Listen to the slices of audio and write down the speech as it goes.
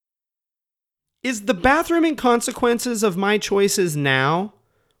Is the bathrooming consequences of my choices now,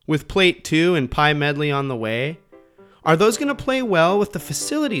 with plate 2 and pie medley on the way, are those going to play well with the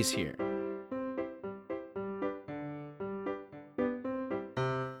facilities here?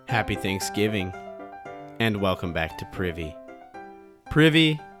 Happy Thanksgiving, and welcome back to Privy.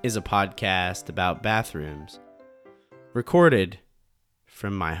 Privy is a podcast about bathrooms, recorded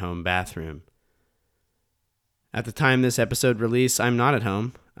from my home bathroom. At the time this episode released, I'm not at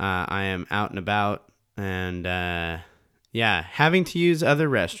home. I am out and about and, having to use other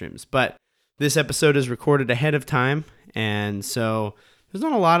restrooms. But this episode is recorded ahead of time, and so there's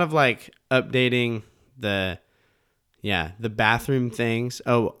not a lot of, updating the bathroom things.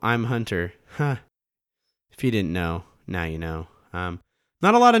 Oh, I'm Hunter. Huh. If you didn't know, now you know. Not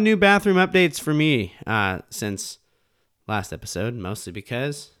a lot of new bathroom updates for me since last episode, mostly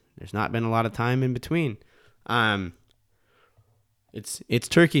because there's not been a lot of time in between. It's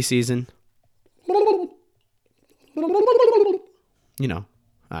turkey season.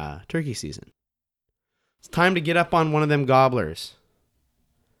 Turkey season. It's time to get up on one of them gobblers.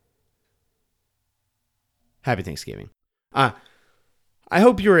 Happy Thanksgiving. I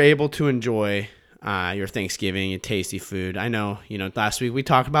hope you were able to enjoy your Thanksgiving and tasty food. I know, last week we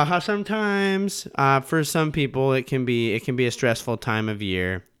talked about how sometimes for some people it can be a stressful time of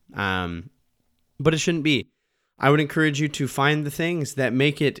year. But it shouldn't be. I would encourage you to find the things that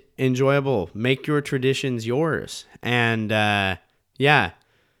make it enjoyable. Make your traditions yours. And,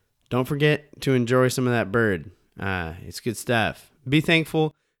 don't forget to enjoy some of that bird. It's good stuff. Be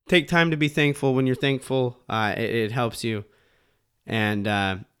thankful. Take time to be thankful. When you're thankful, it helps you. And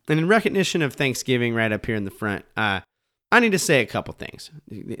in recognition of Thanksgiving right up here in the front, I need to say a couple things.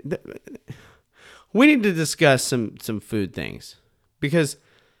 We need to discuss some food things. Because...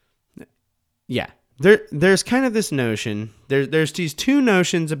 there's kind of this notion, there's these two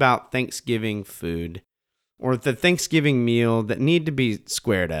notions about Thanksgiving food or the Thanksgiving meal that need to be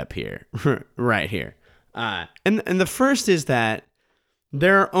squared up here, right here. And the first is that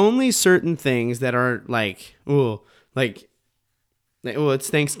there are only certain things that are it's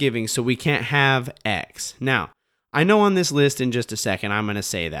Thanksgiving, so we can't have X. Now, I know on this list in just a second, I'm going to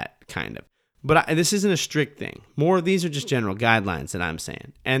say that kind of, but this isn't a strict thing. More of these are just general guidelines that I'm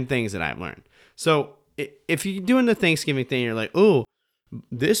saying and things that I've learned. So if you're doing the Thanksgiving thing, you're like, oh,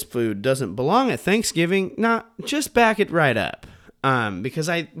 this food doesn't belong at Thanksgiving. Nah, just back it right up. Because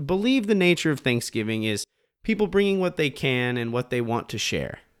I believe the nature of Thanksgiving is people bringing what they can and what they want to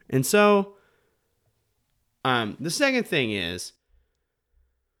share. And so the second thing is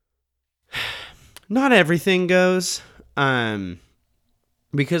not everything goes.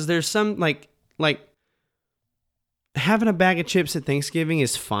 Because there's some like having a bag of chips at Thanksgiving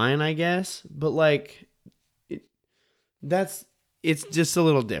is fine, I guess, but it's just a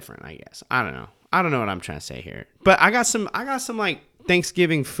little different, I guess. I don't know what I'm trying to say here, but I got some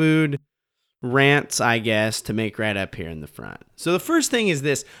Thanksgiving food rants, I guess, to make right up here in the front. So the first thing is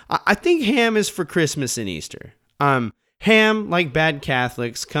this: I think ham is for Christmas and Easter. Ham, like bad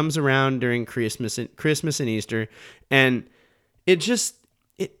Catholics, comes around during Christmas and Easter, and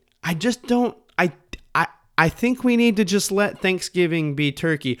I think we need to just let Thanksgiving be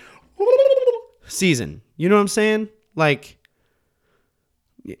turkey season. You know what I'm saying?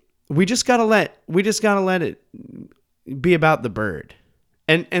 We just gotta let it be about the bird,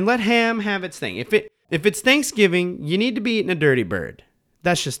 and let ham have its thing. If it's Thanksgiving, you need to be eating a dirty bird.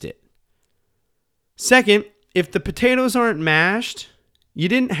 That's just it. Second, if the potatoes aren't mashed, you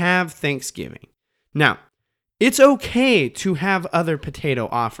didn't have Thanksgiving. Now, it's okay to have other potato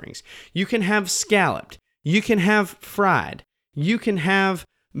offerings. You can have scalloped. You can have fried. You can have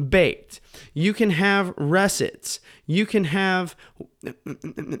baked. You can have russets. You can have...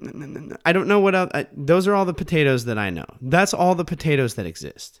 I don't know what else. Those are all the potatoes that I know. That's all the potatoes that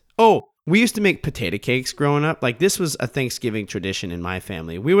exist. Oh, we used to make potato cakes growing up. This was a Thanksgiving tradition in my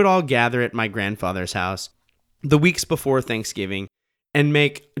family. We would all gather at my grandfather's house the weeks before Thanksgiving and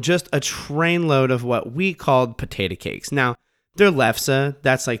make just a trainload of what we called potato cakes. Now, they're lefse,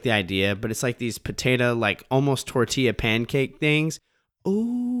 that's the idea, but it's these potato, almost tortilla pancake things.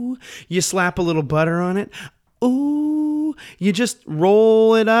 Ooh, you slap a little butter on it. Ooh, you just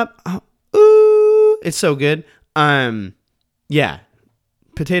roll it up. Ooh, it's so good. Potato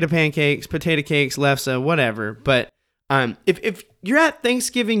pancakes, potato cakes, lefse, whatever. But if you're at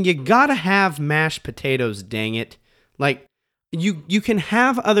Thanksgiving, you gotta have mashed potatoes, dang it. You can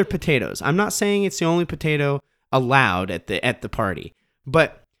have other potatoes. I'm not saying it's the only potato allowed at the party,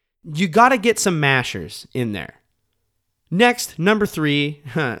 but you got to get some mashers in there. Next, number 3,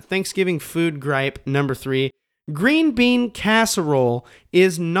 Thanksgiving food gripe number 3 Green bean casserole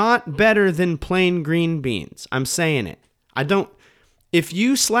is not better than plain green beans. I'm saying it. If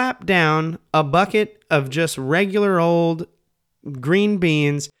you slap down a bucket of just regular old green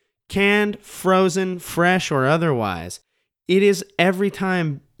beans, canned, frozen, fresh, or otherwise, it is every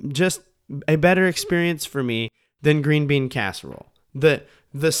time just a better experience for me than green bean casserole. The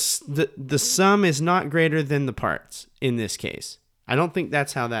sum is not greater than the parts in this case. I don't think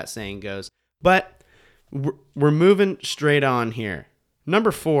that's how that saying goes. But we're moving straight on here.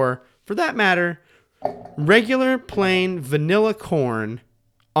 Number 4, for that matter, regular plain vanilla corn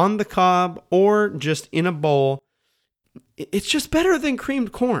on the cob or just in a bowl. It's just better than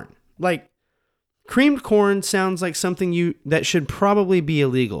creamed corn. Like, creamed corn sounds like something that should probably be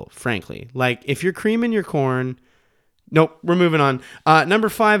illegal, frankly. Like, if you're creaming your corn... Nope, we're moving on. Number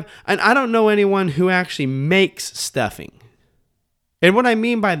 5, and I don't know anyone who actually makes stuffing. And what I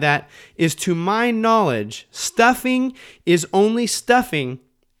mean by that is, to my knowledge, stuffing is only stuffing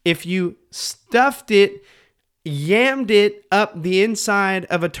if you stuffed it, yammed it up the inside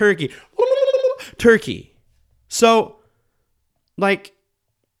of a turkey. So, like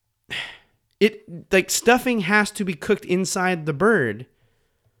stuffing has to be cooked inside the bird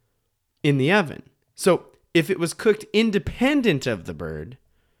in the oven. So if it was cooked independent of the bird,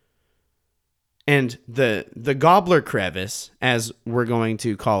 and the gobbler crevice, as we're going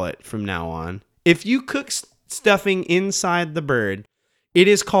to call it from now on, if you cook stuffing inside the bird, it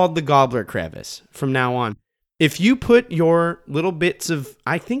is called the gobbler crevice from now on. If you put your little bits of,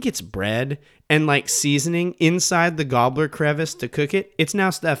 I think it's bread and like seasoning inside the gobbler crevice to cook it, it's now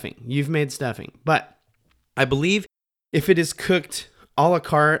stuffing. You've made stuffing. But I believe if it is cooked a la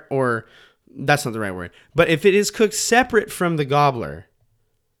carte, or that's not the right word, but if it is cooked separate from the gobbler,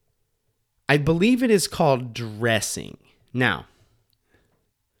 I believe it is called dressing. Now,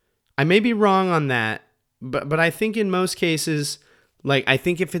 I may be wrong on that, but I think in most cases, like, I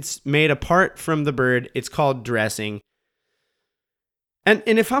think if it's made apart from the bird, it's called dressing. And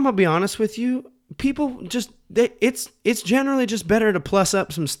if I'm gonna be honest with you, people just, it's generally just better to plus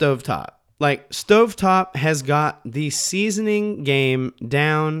up some stovetop. Like, stovetop has got the seasoning game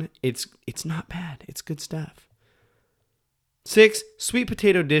down. It's not bad. It's good stuff. 6, sweet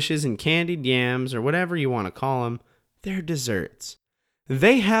potato dishes and candied yams, or whatever you want to call them, they're desserts.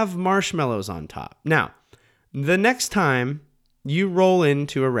 They have marshmallows on top. Now, the next time you roll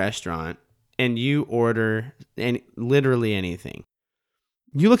into a restaurant and you order literally anything,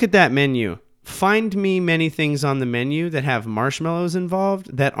 you look at that menu. Find me many things on the menu that have marshmallows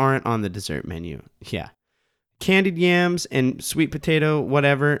involved that aren't on the dessert menu. Yeah. Candied yams and sweet potato,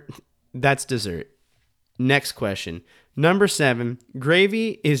 whatever, that's dessert. Next question. Number 7,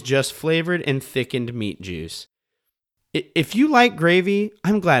 gravy is just flavored and thickened meat juice. If you like gravy,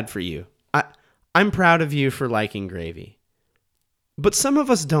 I'm glad for you. I'm proud of you for liking gravy. But some of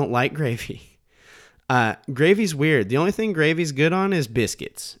us don't like gravy. Gravy's weird. The only thing gravy's good on is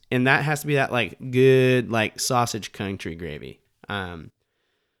biscuits. And that has to be that like good like sausage country gravy. But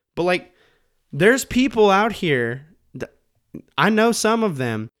like there's people out here, I know some of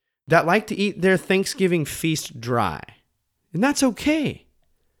them, that like to eat their Thanksgiving feast dry. And that's okay.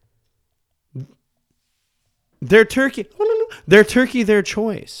 Their turkey, their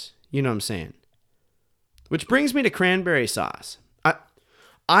choice. You know what I'm saying? Which brings me to cranberry sauce.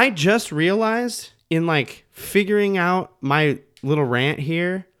 I just realized in like figuring out my little rant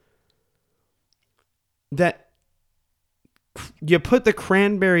here that you put the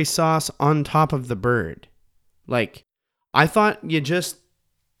cranberry sauce on top of the bird. Like, I thought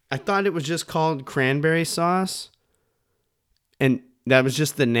it was just called cranberry sauce, and that was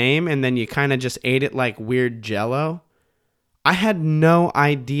just the name, and then you kind of just ate it like weird Jell-O. I had no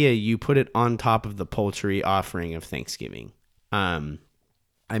idea you put it on top of the poultry offering of Thanksgiving.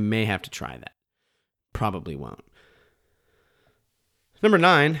 I may have to try that. Probably won't. Number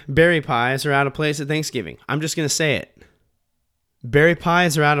 9, berry pies are out of place at Thanksgiving. I'm just going to say it. Berry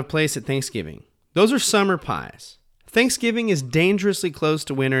pies are out of place at Thanksgiving. Those are summer pies. Thanksgiving is dangerously close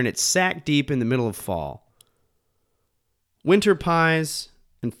to winter, and it's sack deep in the middle of fall. Winter pies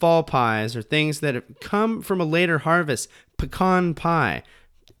and fall pies are things that have come from a later harvest. Pecan pie.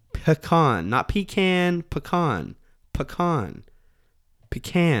 Pecan, not pecan, pecan. Pecan.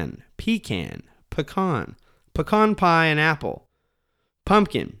 Pecan. Pecan. Pecan. Pecan pie and apple.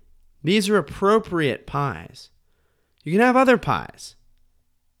 Pumpkin. These are appropriate pies. You can have other pies.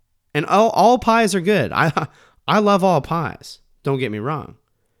 And all pies are good. I love all pies. Don't get me wrong.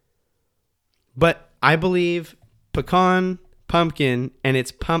 But I believe pecan, pumpkin, and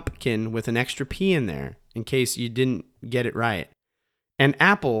it's pumpkin with an extra P in there in case you didn't get it right, and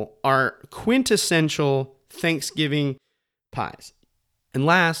apple are quintessential Thanksgiving pies. And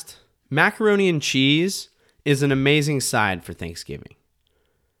last, macaroni and cheese is an amazing side for Thanksgiving.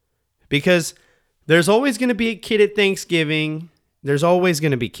 Because there's always going to be a kid at Thanksgiving. There's always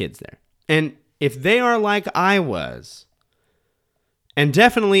going to be kids there. And if they are like I was, and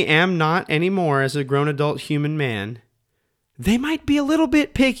definitely am not anymore as a grown adult human man, they might be a little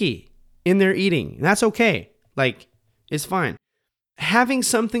bit picky in their eating. That's okay. Like, it's fine. Having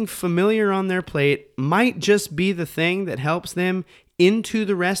something familiar on their plate might just be the thing that helps them into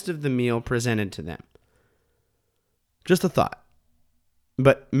the rest of the meal presented to them. Just a thought.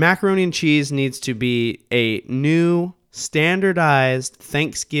 But macaroni and cheese needs to be a new, standardized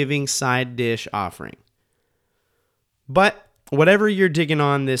Thanksgiving side dish offering. But whatever you're digging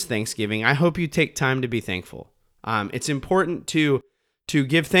on this Thanksgiving, I hope you take time to be thankful. It's important to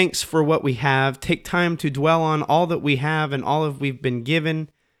give thanks for what we have, take time to dwell on all that we have and all of we've been given.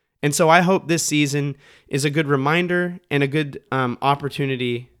 And so I hope this season is a good reminder and a good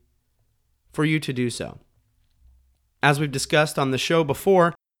opportunity for you to do so. As we've discussed on the show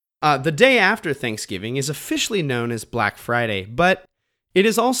before, the day after Thanksgiving is officially known as Black Friday, but it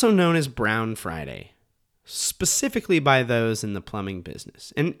is also known as Brown Friday, specifically by those in the plumbing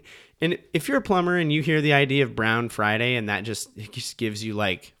business. And if you're a plumber and you hear the idea of Brown Friday and that just gives you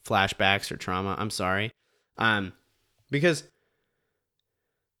like flashbacks or trauma, I'm sorry. Because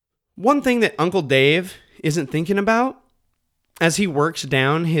one thing that Uncle Dave isn't thinking about as he works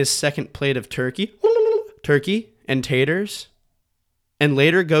down his second plate of turkey and taters, and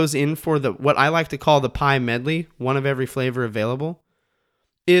later goes in for what I like to call the pie medley, one of every flavor available,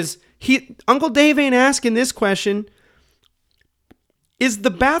 is Uncle Dave ain't asking this question. Is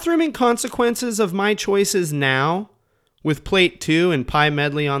the bathroom and consequences of my choices now, with plate 2 and pie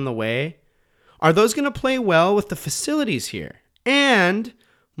medley on the way, are those going to play well with the facilities here? And,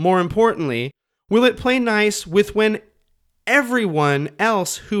 more importantly, will it play nice with when everyone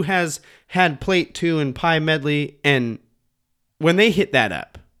else who has had plate 2 and pie medley, and when they hit that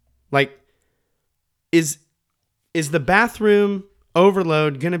up? Like, is the bathroom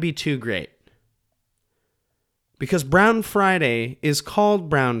overload going to be too great? Because Brown Friday is called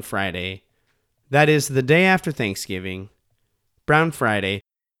Brown Friday. That is the day after Thanksgiving. Brown Friday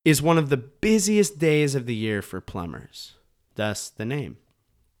is one of the busiest days of the year for plumbers. Thus the name.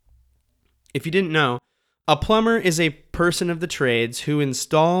 If you didn't know, a plumber is a person of the trades who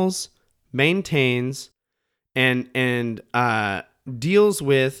installs, maintains, and deals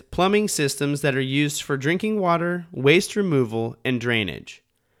with plumbing systems that are used for drinking water, waste removal, and drainage.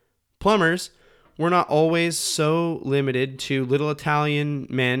 Plumbers were not always so limited to little Italian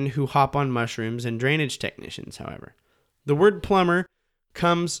men who hop on mushrooms and drainage technicians, however. The word plumber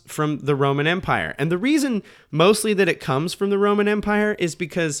comes from the Roman Empire. And the reason mostly that it comes from the Roman Empire is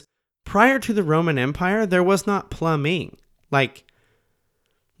because prior to the Roman Empire, there was not plumbing. Like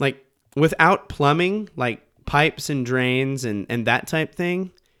without plumbing, like pipes and drains and that type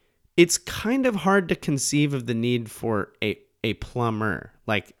thing, it's kind of hard to conceive of the need for a plumber,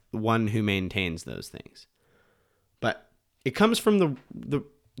 like one who maintains those things. But it comes from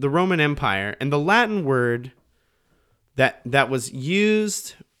the Roman Empire, and the Latin word that was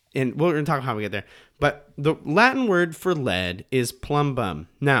used, and we're going to talk about how we get there, but the Latin word for lead is plumbum.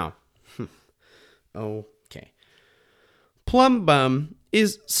 Now, okay. Plumbum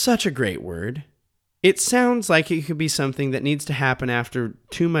is such a great word. It sounds like it could be something that needs to happen after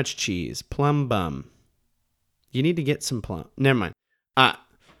too much cheese. Plumbum. You need to get some plum. Never mind.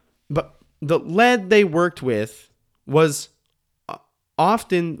 But the lead they worked with was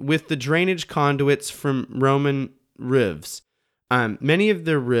often with the drainage conduits from Roman rivs. Many of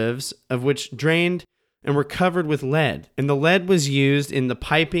their rivs, of which drained and were covered with lead. And the lead was used in the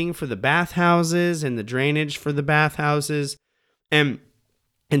piping for the bathhouses and the drainage for the bathhouses. And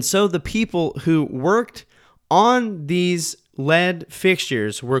so the people who worked on these lead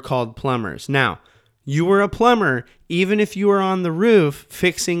fixtures were called plumbers. Now, you were a plumber even if you were on the roof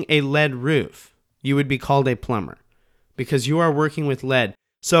fixing a lead roof. You would be called a plumber because you are working with lead.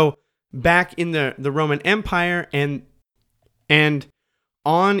 So back in the Roman Empire and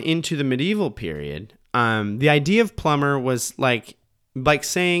on into the medieval period, the idea of plumber was like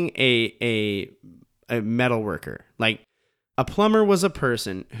saying a metal worker. Like a plumber was a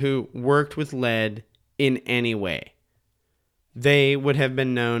person who worked with lead in any way. They would have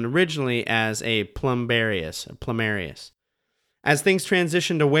been known originally as a plumbarius. As things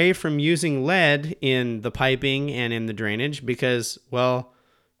transitioned away from using lead in the piping and in the drainage because, well,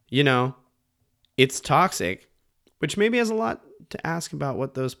 you know, it's toxic, which maybe has a lot to ask about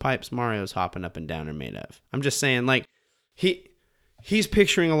what those pipes Mario's hopping up and down are made of. I'm just saying, like, he's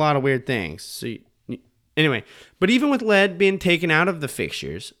picturing a lot of weird things. So Anyway, but even with lead being taken out of the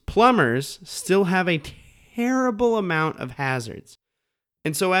fixtures, plumbers still have a terrible amount of hazards.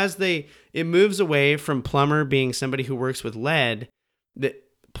 And so as it moves away from plumber being somebody who works with lead, the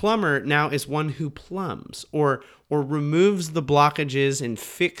plumber now is one who plumbs or removes the blockages and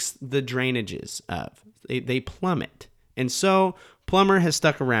fix the drainages of. They plumb it. And so plumber has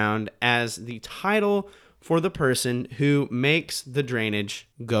stuck around as the title for the person who makes the drainage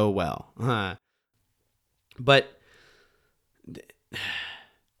go well. But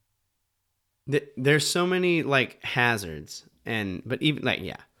there's so many like hazards, but even like,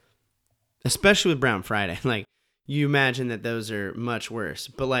 yeah, especially with Brown Friday, like you imagine that those are much worse.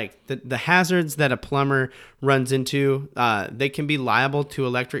 But like the hazards that a plumber runs into, they can be liable to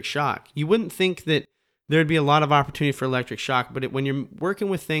electric shock. You wouldn't think that there'd be a lot of opportunity for electric shock, but when you're working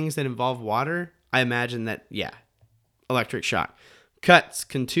with things that involve water, I imagine that, yeah, electric shock. Cuts,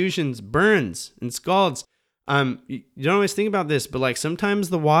 contusions, burns, and scalds. You don't always think about this, but like sometimes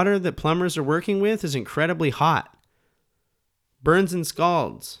the water that plumbers are working with is incredibly hot. Burns and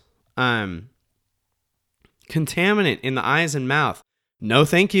scalds. Contaminant in the eyes and mouth. No,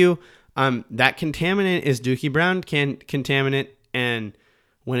 thank you. That contaminant is Dookie Brown contaminant, and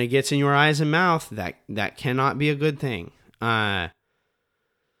when it gets in your eyes and mouth, that cannot be a good thing.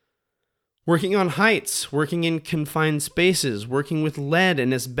 Working on heights, working in confined spaces, working with lead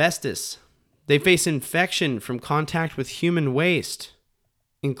and asbestos. They face infection from contact with human waste,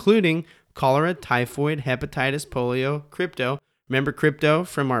 including cholera, typhoid, hepatitis, polio, crypto. Remember crypto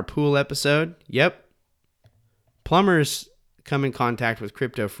from our pool episode? Yep. Plumbers come in contact with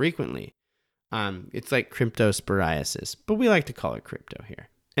crypto frequently. It's like cryptosporiasis, but we like to call it crypto here.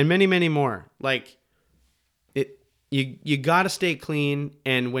 And many, many more. Like, you got to stay clean,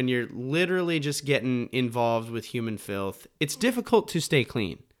 and when you're literally just getting involved with human filth, it's difficult to stay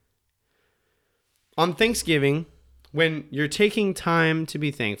clean. On Thanksgiving, when you're taking time to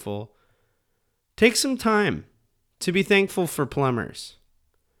be thankful, take some time to be thankful for plumbers.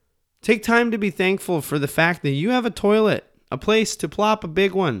 Take time to be thankful for the fact that you have a toilet, a place to plop a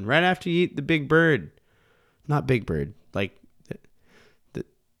big one right after you eat the big bird. Not big bird, like,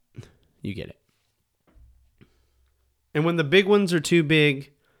 you get it. And when the big ones are too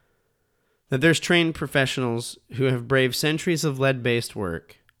big, that there's trained professionals who have braved centuries of lead-based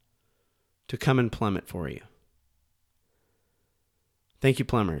work to come and plumb it for you. Thank you,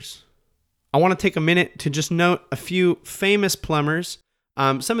 plumbers. I want to take a minute to just note a few famous plumbers.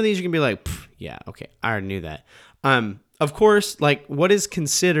 Some of these are going to be like, yeah, okay, I already knew that. Of course, like what is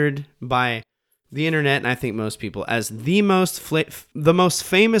considered by the internet, and I think most people, as the most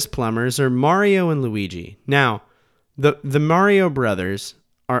famous plumbers are Mario and Luigi. Now, the Mario brothers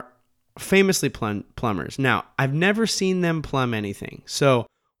are famously plumbers. Now, I've never seen them plumb anything. So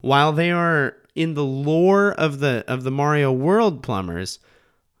while they are in the lore of the Mario World plumbers,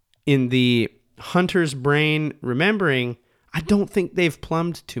 in the hunter's brain remembering, I don't think they've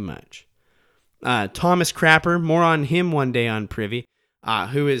plumbed too much. Thomas Crapper, more on him one day on Privy,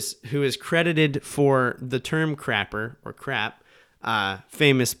 who is credited for the term crapper or crap,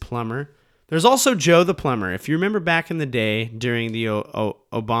 famous plumber. There's also Joe the Plumber. If you remember back in the day during the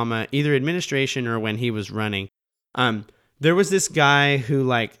Obama either administration or when he was running, there was this guy who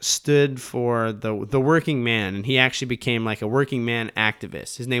like stood for the working man, and he actually became like a working man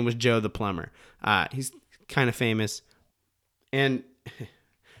activist. His name was Joe the Plumber. He's kind of famous. And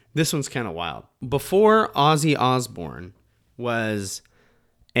this one's kind of wild. Before Ozzy Osbourne was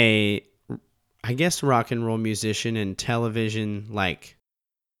I guess, rock and roll musician and television, like,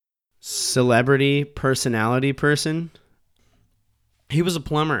 celebrity personality person, he was a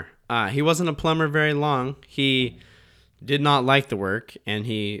plumber. He wasn't a plumber very long. He did not like the work, and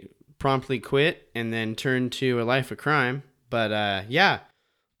he promptly quit and then turned to a life of crime. But, yeah,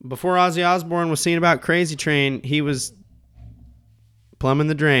 before Ozzy Osbourne was seen about Crazy Train, he was plumbing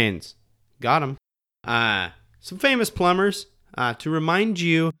the drains. Got him. Some famous plumbers to remind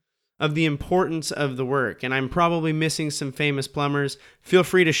you of the importance of the work. And I'm probably missing some famous plumbers. Feel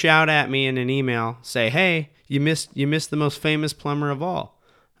free to shout at me in an email. Say, hey, you missed the most famous plumber of all.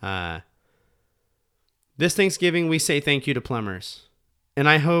 This Thanksgiving, we say thank you to plumbers. And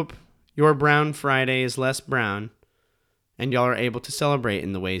I hope your Brown Friday is less brown and y'all are able to celebrate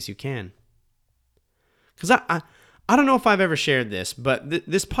in the ways you can. Because I don't know if I've ever shared this, but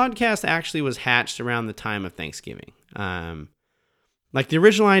this podcast actually was hatched around the time of Thanksgiving. Like, the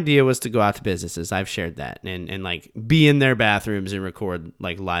original idea was to go out to businesses. I've shared that and like be in their bathrooms and record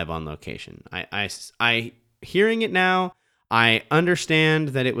like live on location. I hearing it now, I understand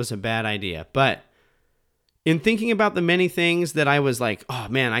that it was a bad idea, but in thinking about the many things that I was like, oh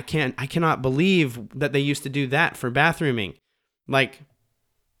man, I cannot believe that they used to do that for bathrooming. Like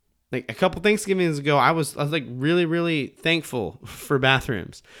a couple Thanksgivings ago, I was like really, really thankful for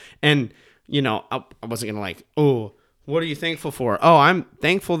bathrooms. And, I wasn't going to like, oh, what are you thankful for? Oh, I'm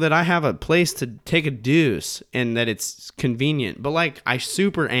thankful that I have a place to take a deuce and that it's convenient. But like, I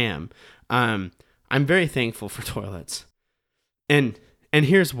super am. I'm very thankful for toilets. And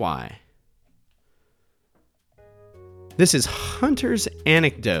here's why. This is Hunter's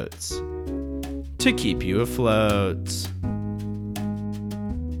Anecdotes to keep you afloat.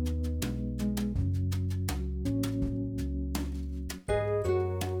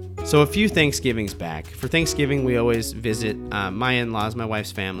 So a few Thanksgivings back, for Thanksgiving, we always visit my in-laws, my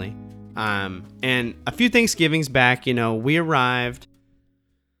wife's family. And a few Thanksgivings back, we usually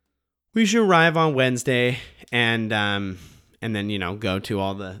arrive on Wednesday and then, go to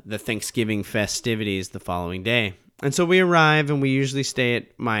all the Thanksgiving festivities the following day. And so we arrive and we usually stay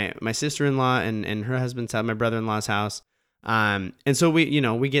at my sister-in-law and her husband's house, my brother-in-law's house. And so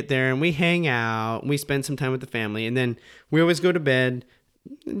we get there and we hang out, we spend some time with the family, and then we always go to bed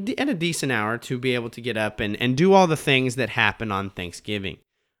at a decent hour to be able to get up and do all the things that happen on Thanksgiving.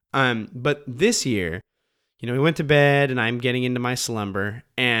 But this year, we went to bed and I'm getting into my slumber,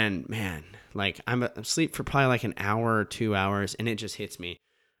 and man, like I'm asleep for probably like an hour or 2 hours, and it just hits me.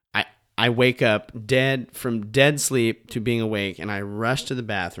 I wake up from dead sleep to being awake, and I rush to the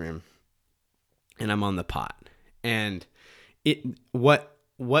bathroom and I'm on the pot. And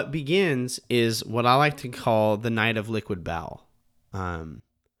what begins is what I like to call the night of liquid bowel.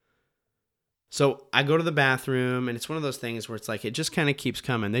 So I go to the bathroom, and it's one of those things where it's like, it just kind of keeps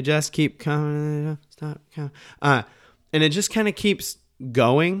coming. They just keep coming. They don't stop coming. And it just kind of keeps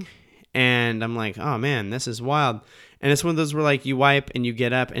going. And I'm like, oh man, this is wild. And it's one of those where like you wipe and you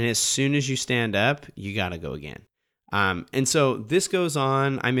get up, and as soon as you stand up, you got to go again. And so this goes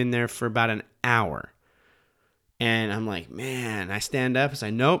on. I'm in there for about an hour. And I'm like, man, I stand up. It's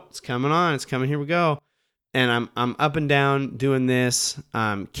like, nope, it's coming on. It's coming. Here we go. And I'm up and down doing this.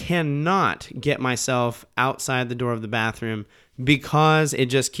 Cannot get myself outside the door of the bathroom because it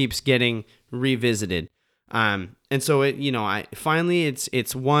just keeps getting revisited. And so finally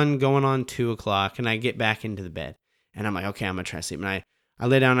it's 1 going on 2 o'clock, and I get back into the bed, and I'm like, okay, I'm gonna try to sleep. And I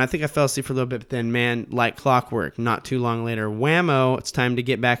lay down. And I think I fell asleep for a little bit, but then man, like clockwork, not too long later, whammo, it's time to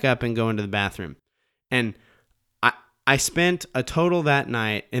get back up and go into the bathroom. And I spent a total that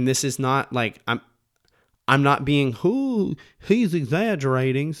night, and this is not like I'm not being, he's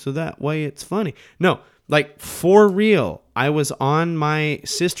exaggerating so that way it's funny. No, like for real, I was on my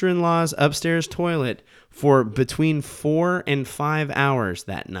sister-in-law's upstairs toilet for between 4 and 5 hours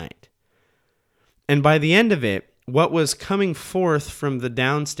that night. And by the end of it, what was coming forth from the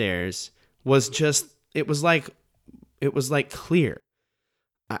downstairs was just, it was like clear.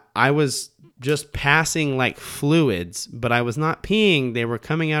 I was just passing like fluids, but I was not peeing. They were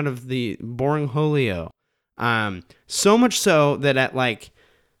coming out of the borehole. So much so that at like,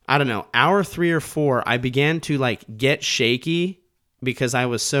 I don't know, hour 3 or 4, I began to like get shaky because I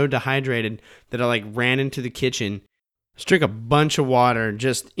was so dehydrated that I like ran into the kitchen, drank a bunch of water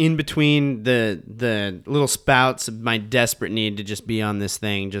just in between the little spouts of my desperate need to just be on this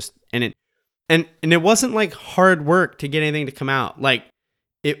thing. And it wasn't like hard work to get anything to come out. Like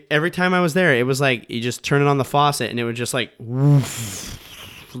every time I was there, it was like you just turn it on the faucet and it would just like woof,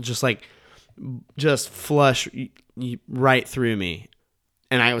 just flush right through me.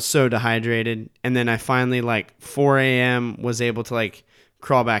 And I was so dehydrated. And then I finally, like 4 a.m. was able to like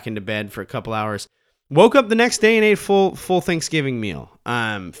crawl back into bed for a couple hours. Woke up the next day and ate full Thanksgiving meal.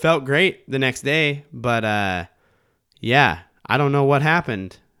 Felt great the next day, but yeah, I don't know what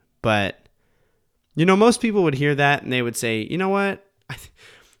happened. But most people would hear that and they would say, you know what?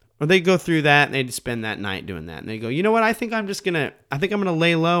 Or they'd go through that and they'd spend that night doing that. And they go, you know what? I think I'm going to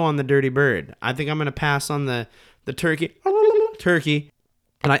lay low on the dirty bird. I think I'm going to pass on the turkey.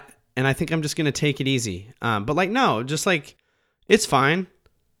 And I think I'm just going to take it easy. But like, no, just like, it's fine.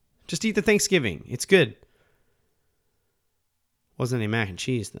 Just eat the Thanksgiving. It's good. Wasn't any mac and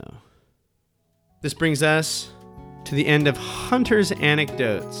cheese though. This brings us to the end of Hunter's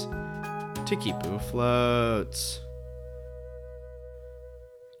Anecdotes to keep you afloat.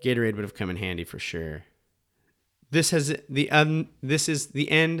 Gatorade would have come in handy for sure. This is the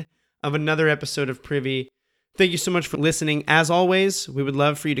end of another episode of Privy. Thank you so much for listening. As always, we would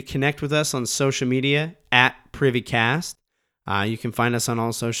love for you to connect with us on social media at PrivyCast. You can find us on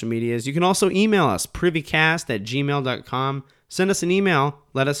all social medias. You can also email us, privycast@gmail.com. Send us an email.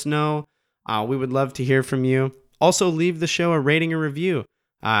 Let us know. We would love to hear from you. Also, leave the show a rating or review.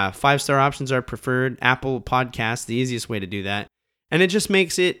 5-star options are preferred. Apple Podcasts, the easiest way to do that. And it just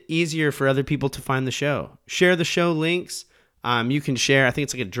makes it easier for other people to find the show. Share the show links. You can share, I think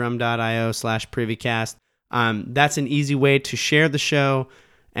it's like a drum.io/privycast. That's an easy way to share the show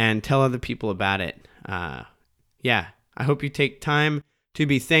and tell other people about it. Yeah, I hope you take time to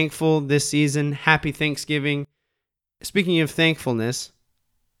be thankful this season. Happy Thanksgiving. Speaking of thankfulness,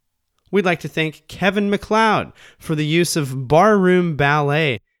 we'd like to thank Kevin MacLeod for the use of Barroom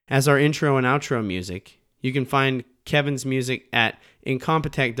Ballet as our intro and outro music. You can find Kevin's music at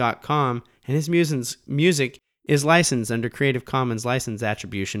incompetech.com, and his music is licensed under Creative Commons License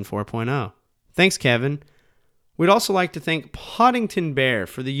Attribution 4.0. Thanks, Kevin. We'd also like to thank Poddington Bear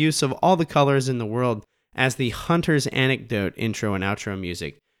for the use of All the Colors in the World as the Hunter's Anecdote intro and outro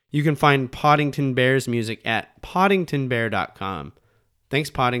music. You can find Poddington Bear's music at poddingtonbear.com. Thanks,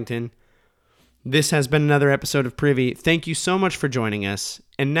 Poddington. This has been another episode of Privy. Thank you so much for joining us.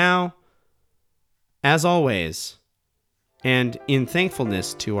 And now, as always, and in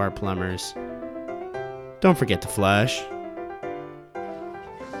thankfulness to our plumbers, don't forget to flush.